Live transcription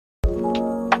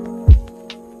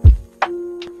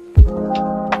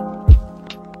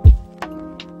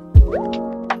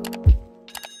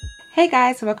Hey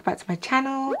guys, and welcome back to my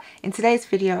channel. In today's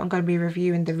video I'm going to be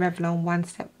reviewing the Revlon One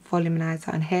Step Volumiser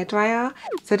and hairdryer.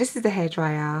 So this is the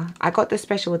hairdryer. I got the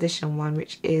special edition one,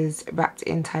 which is wrapped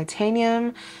in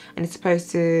titanium and it's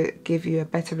supposed to give you a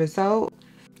better result.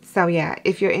 So yeah,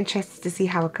 if you're interested to see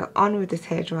how I got on with this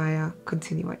hairdryer,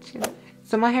 continue watching.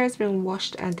 So my hair has been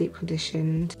washed and deep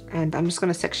conditioned, and I'm just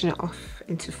going to section it off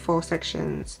into 4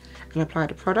 sections and apply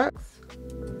the products.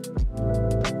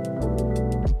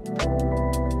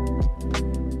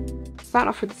 Starting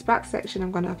off with this back section,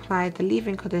 I'm going to apply the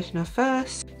leave-in conditioner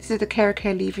first. This is the Care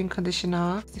leave-in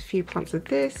conditioner. It's a few pumps of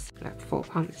this, like 4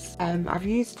 pumps. I've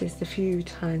used this a few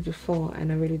times before and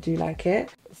I really do like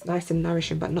it. It's nice and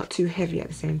nourishing but not too heavy at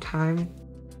the same time.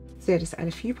 So yeah, just add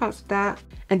a few pumps of that.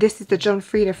 And this is the John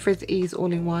Frieda Frizz Ease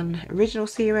All-in-One Original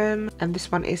Serum. And this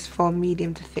one is for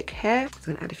medium to thick hair. So I'm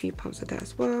going to add a few pumps of that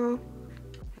as well.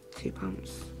 2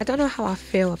 pumps. I don't know how I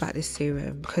feel about this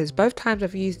serum because both times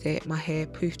I've used it, my hair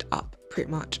poofed up pretty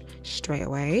much straight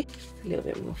away. A little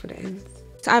bit more for the ends.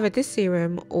 It's either this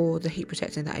serum or the heat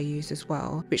protectant that I use as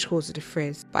well, which causes the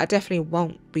frizz. But I definitely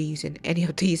won't be using any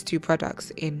of these 2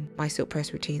 products in my silk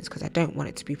press routines because I don't want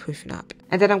it to be poofing up.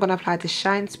 And then I'm going to apply the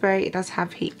shine spray. It does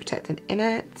have heat protectant in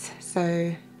it, so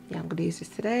yeah, I'm going to use this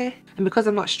today. And because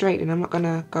I'm not straightening, I'm not going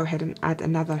to go ahead and add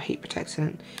another heat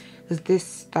protectant because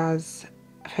this does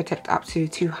protect up to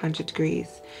 200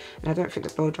 degrees and I don't think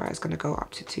the blow dryer is going to go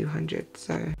up to 200,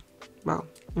 so well,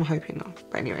 I'm hoping not.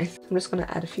 But anyways, I'm just going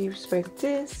to add a few sprays of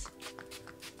this.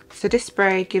 So this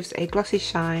spray gives a glossy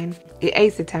shine, it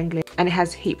aids detangling, and it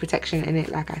has heat protection in it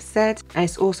like I said, and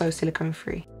it's also silicone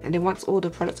free. And then once all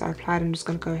the products are applied, I'm just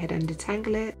going to go ahead and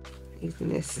detangle it using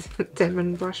this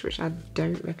Denman brush, which I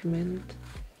don't recommend.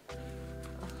 I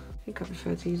think I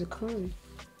prefer to use a comb.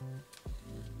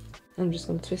 I'm just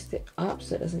going to twist it up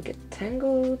so it doesn't get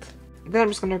tangled. Then I'm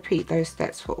just going to repeat those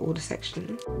steps for all the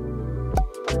sections.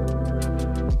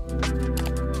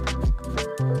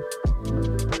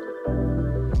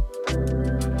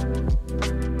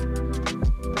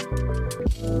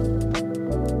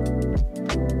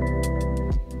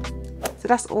 So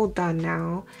that's all done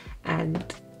now, and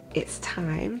it's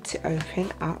time to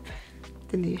open up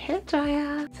the new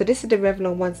hairdryer. So this is the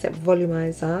Revlon One Step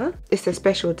Volumiser. It's a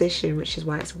special edition, which is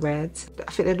why it's red.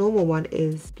 I think the normal one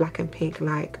is black and pink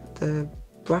like the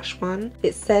brush one.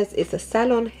 It says it's a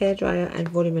salon hairdryer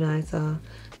and volumizer,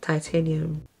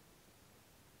 titanium.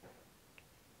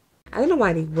 I don't know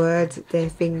why they word their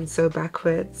things so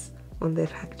backwards on their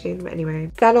packaging, but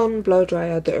anyway. Salon blow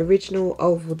dryer, the original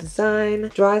oval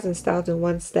design, dries and styles in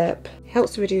 1 step,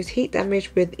 helps to reduce heat damage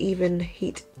with even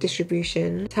heat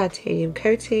distribution, titanium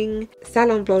coating,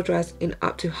 salon blow dries in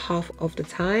up to half of the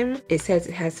time. It says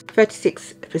it has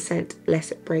 36%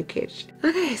 less breakage.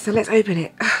 Okay, so let's open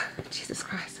it. Jesus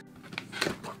Christ.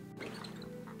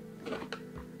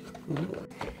 Ooh.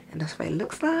 And that's what it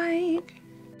looks like.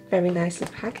 Very nicely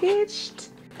packaged.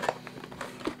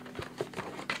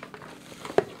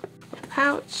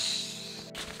 Pouch,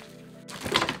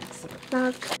 some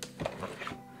plug,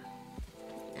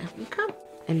 and we come.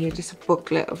 And you're just a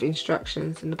booklet of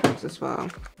instructions in the box as well.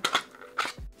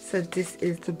 So this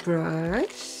is the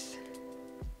brush.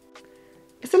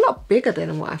 It's a lot bigger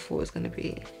than what I thought it was going to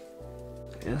be.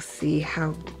 We'll see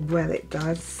how well it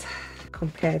does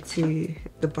compared to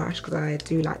the brush because I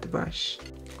do like the brush.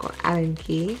 Got Allen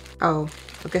key. Oh,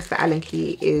 I guess the Allen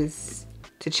key is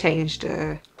to change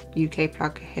the UK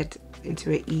plug head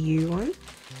into an EU one.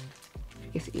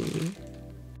 It's EU.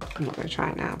 I'm not going to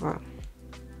try it now, but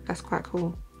that's quite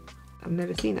cool. I've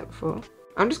never seen it before.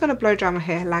 I'm just going to blow dry my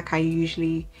hair like I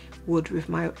usually would with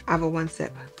my other One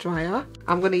Step dryer.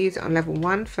 I'm going to use it on level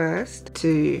 1 first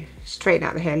to straighten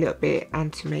out the hair a little bit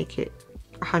and to make it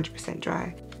 100%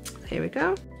 dry. Here we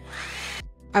go.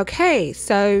 Okay,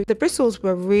 so the bristles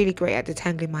were really great at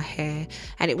detangling my hair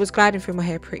and it was gliding through my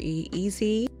hair pretty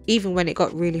easy, even when it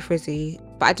got really frizzy.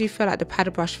 But I do feel like the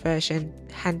paddle brush version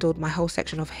handled my whole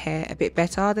section of hair a bit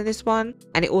better than this one,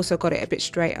 and it also got it a bit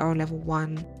straighter on level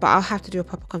 1. But I'll have to do a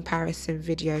proper comparison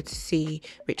video to see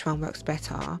which one works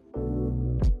better.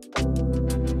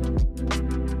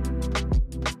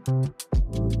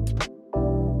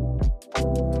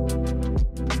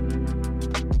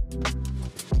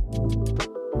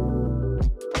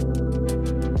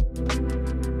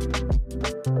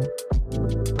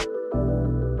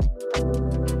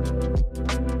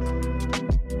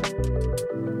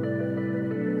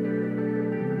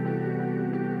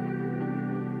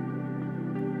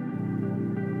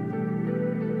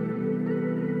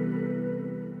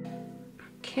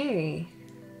 Okay,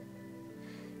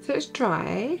 so it's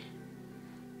dry.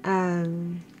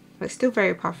 but it's still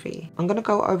very puffy. I'm gonna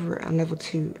go over it on level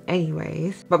 2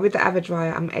 anyways, but with the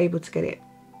Blowdryer I'm able to get it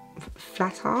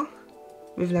flatter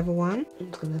with level 1. I'm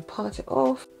just gonna part it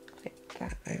off, put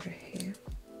that over here,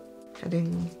 and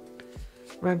then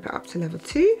ramp it up to level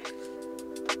 2.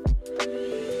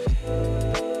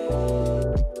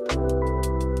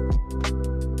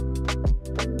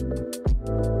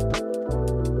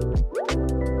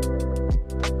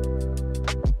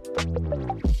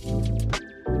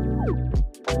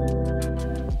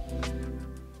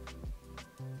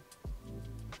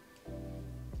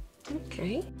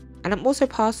 Okay. And I'm also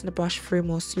passing the brush through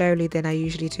more slowly than I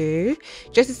usually do,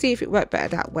 just to see if it worked better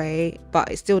that way,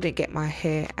 but it still didn't get my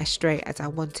hair as straight as I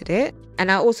wanted it.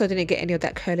 And I also didn't get any of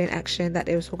that curling action that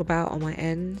they were talking about on my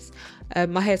ends.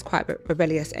 My hair is quite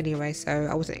rebellious anyway, so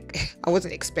I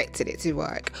wasn't expecting it to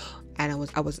work, and I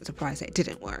wasn't surprised that it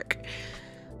didn't work.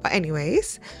 But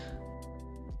anyways,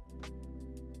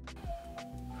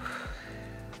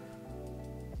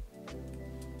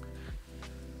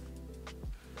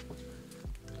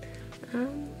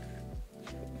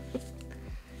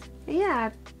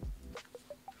 yeah,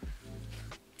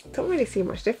 don't really see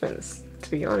much difference,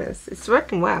 to be honest. It's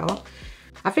working well.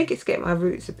 I think it's getting my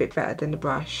roots a bit better than the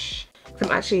brush. So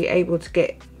I'm actually able to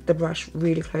get the brush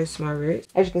really close to my roots.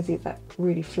 As you can see, it's like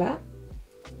really flat.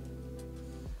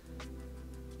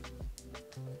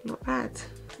 Not bad,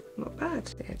 not bad.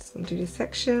 Yeah, just gonna do this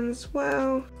section as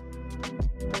well.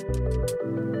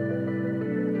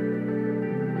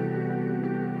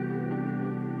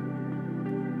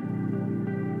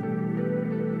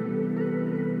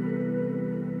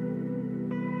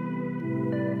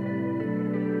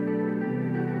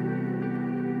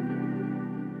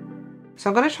 So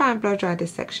I'm going to try and blow dry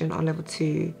this section on level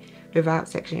 2 without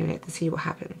sectioning it to see what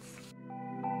happens.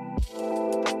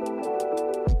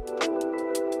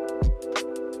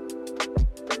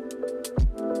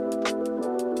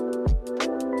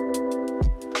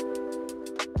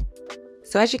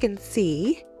 So as you can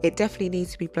see, it definitely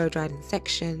needs to be blow dried in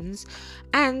sections,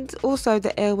 and also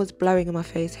the air was blowing in my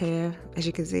face here, as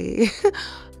you can see.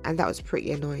 And that was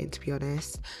pretty annoying, to be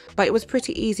honest, but it was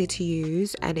pretty easy to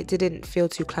use and it didn't feel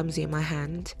too clumsy in my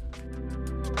hand.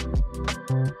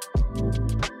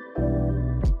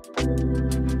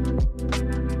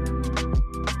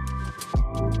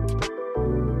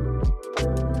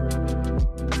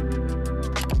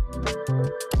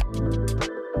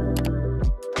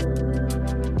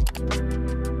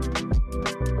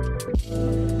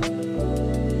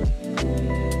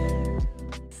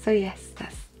 So yes,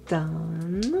 that's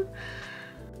done.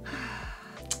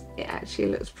 It actually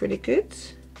looks pretty good.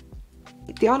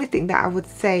 The only thing that I would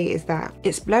say is that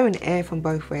it's blowing air from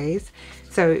both ways.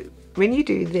 So when you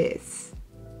do this,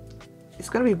 it's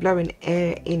going to be blowing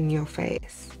air in your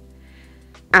face.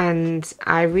 And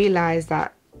I realized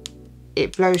that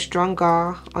it blows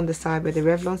stronger on the side where the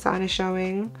Revlon sign is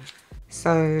showing.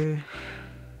 So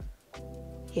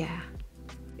yeah,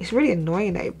 it's really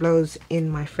annoying that it blows in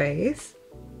my face.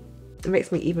 It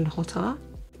makes me even hotter.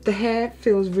 The hair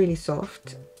feels really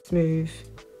soft, smooth,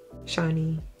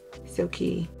 shiny,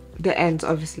 silky. The ends,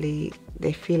 obviously,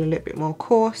 they feel a little bit more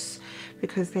coarse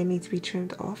because they need to be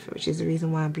trimmed off, which is the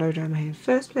reason why I'm blow drying my hair in the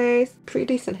first place. Pretty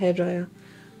decent hairdryer.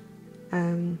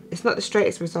 It's not the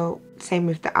straightest result. Same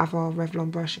with the other Revlon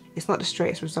brush. It's not the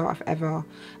straightest result I've ever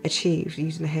achieved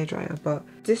using a hairdryer, but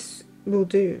this will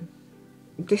do.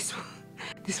 This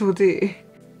will do.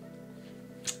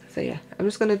 So yeah, I'm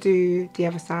just gonna do the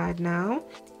other side now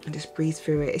and just breeze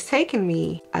through it. It's taken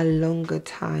me a longer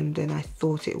time than I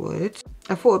thought it would.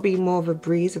 I thought it'd be more of a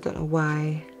breeze, I don't know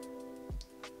why.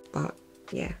 But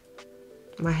yeah,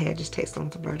 my hair just takes long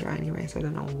to blow dry anyway, so I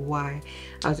don't know why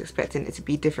I was expecting it to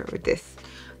be different with this.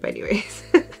 But anyways,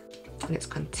 let's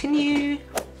continue.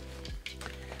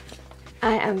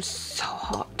 I am so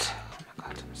hot. Oh my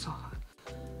god, I'm so hot.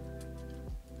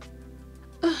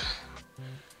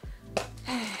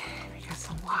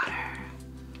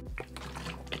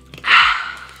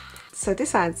 So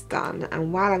this side's done,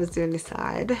 and while I was doing this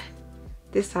side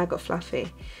got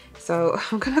fluffy. So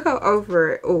I'm gonna go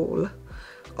over it all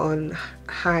on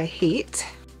high heat.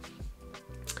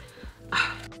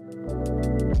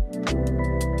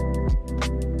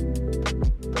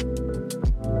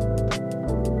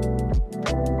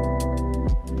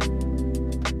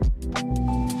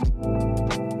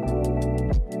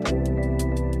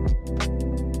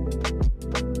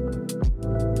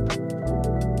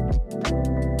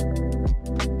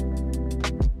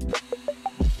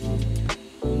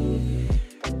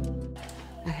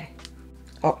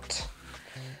 Hot.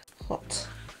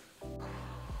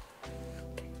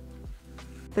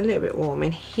 It's a little bit warm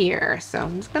in here, so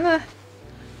I'm just gonna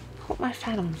put my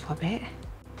fan on for a bit.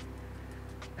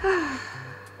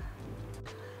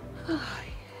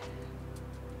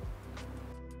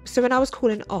 So when I was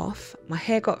cooling off, my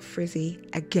hair got frizzy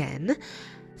again.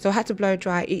 So I had to blow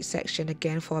dry each section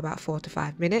again for about 4 to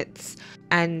 5 minutes,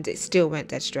 and it still went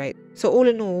dead straight. So all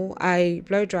in all, I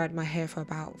blow dried my hair for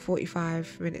about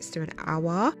 45 minutes to an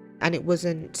hour, and it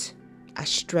wasn't as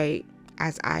straight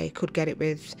as I could get it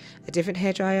with a different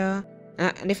hairdryer.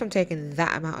 And if I'm taking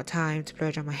that amount of time to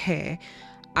blow dry my hair,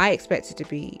 I expect it to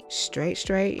be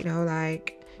straight, you know,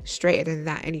 like straighter than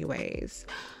that anyways.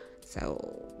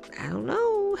 So I don't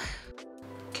know.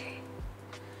 Okay.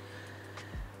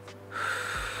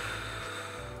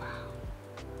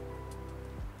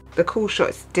 The cool shot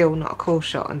is still not a cool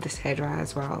shot on this hairdryer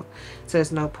as well, so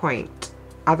there's no point.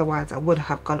 Otherwise I would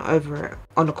have gone over it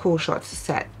on a cool shot to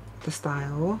set the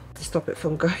style to stop it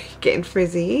from getting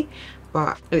frizzy,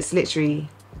 but it's literally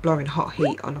blowing hot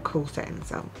heat on a cool setting,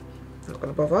 so I'm not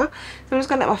gonna bother. So I'm just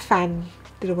gonna let my fan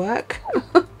do the work.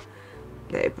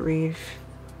 Let it breathe,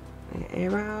 let it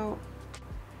air out.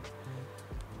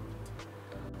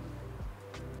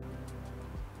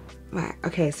 Right,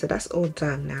 okay, so that's all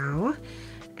done now,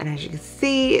 and as you can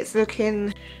see, it's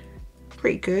looking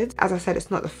pretty good. As I said,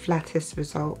 it's not the flattest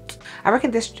result. I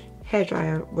reckon this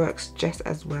hairdryer works just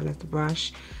as well as the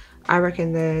brush. I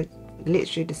reckon they're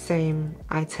literally the same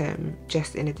item,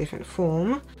 just in a different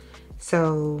form.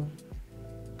 So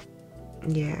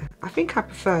yeah, I think I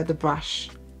prefer the brush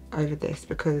over this,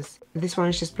 because this one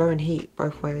is just blowing heat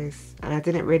both ways, and I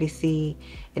didn't really see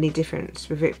any difference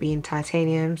with it being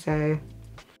titanium. So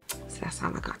that's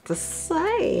all I got to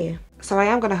say. So I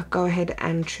am gonna go ahead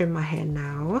and trim my hair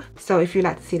now. So if you'd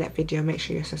like to see that video, make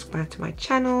sure you're subscribed to my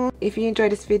channel. If you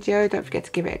enjoyed this video, don't forget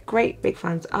to give it a great big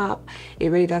thumbs up. It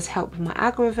really does help with my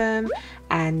algorithm.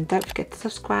 And don't forget to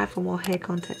subscribe for more hair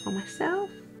content for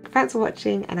myself. Thanks for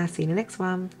watching, and I'll see you in the next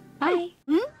one. Bye.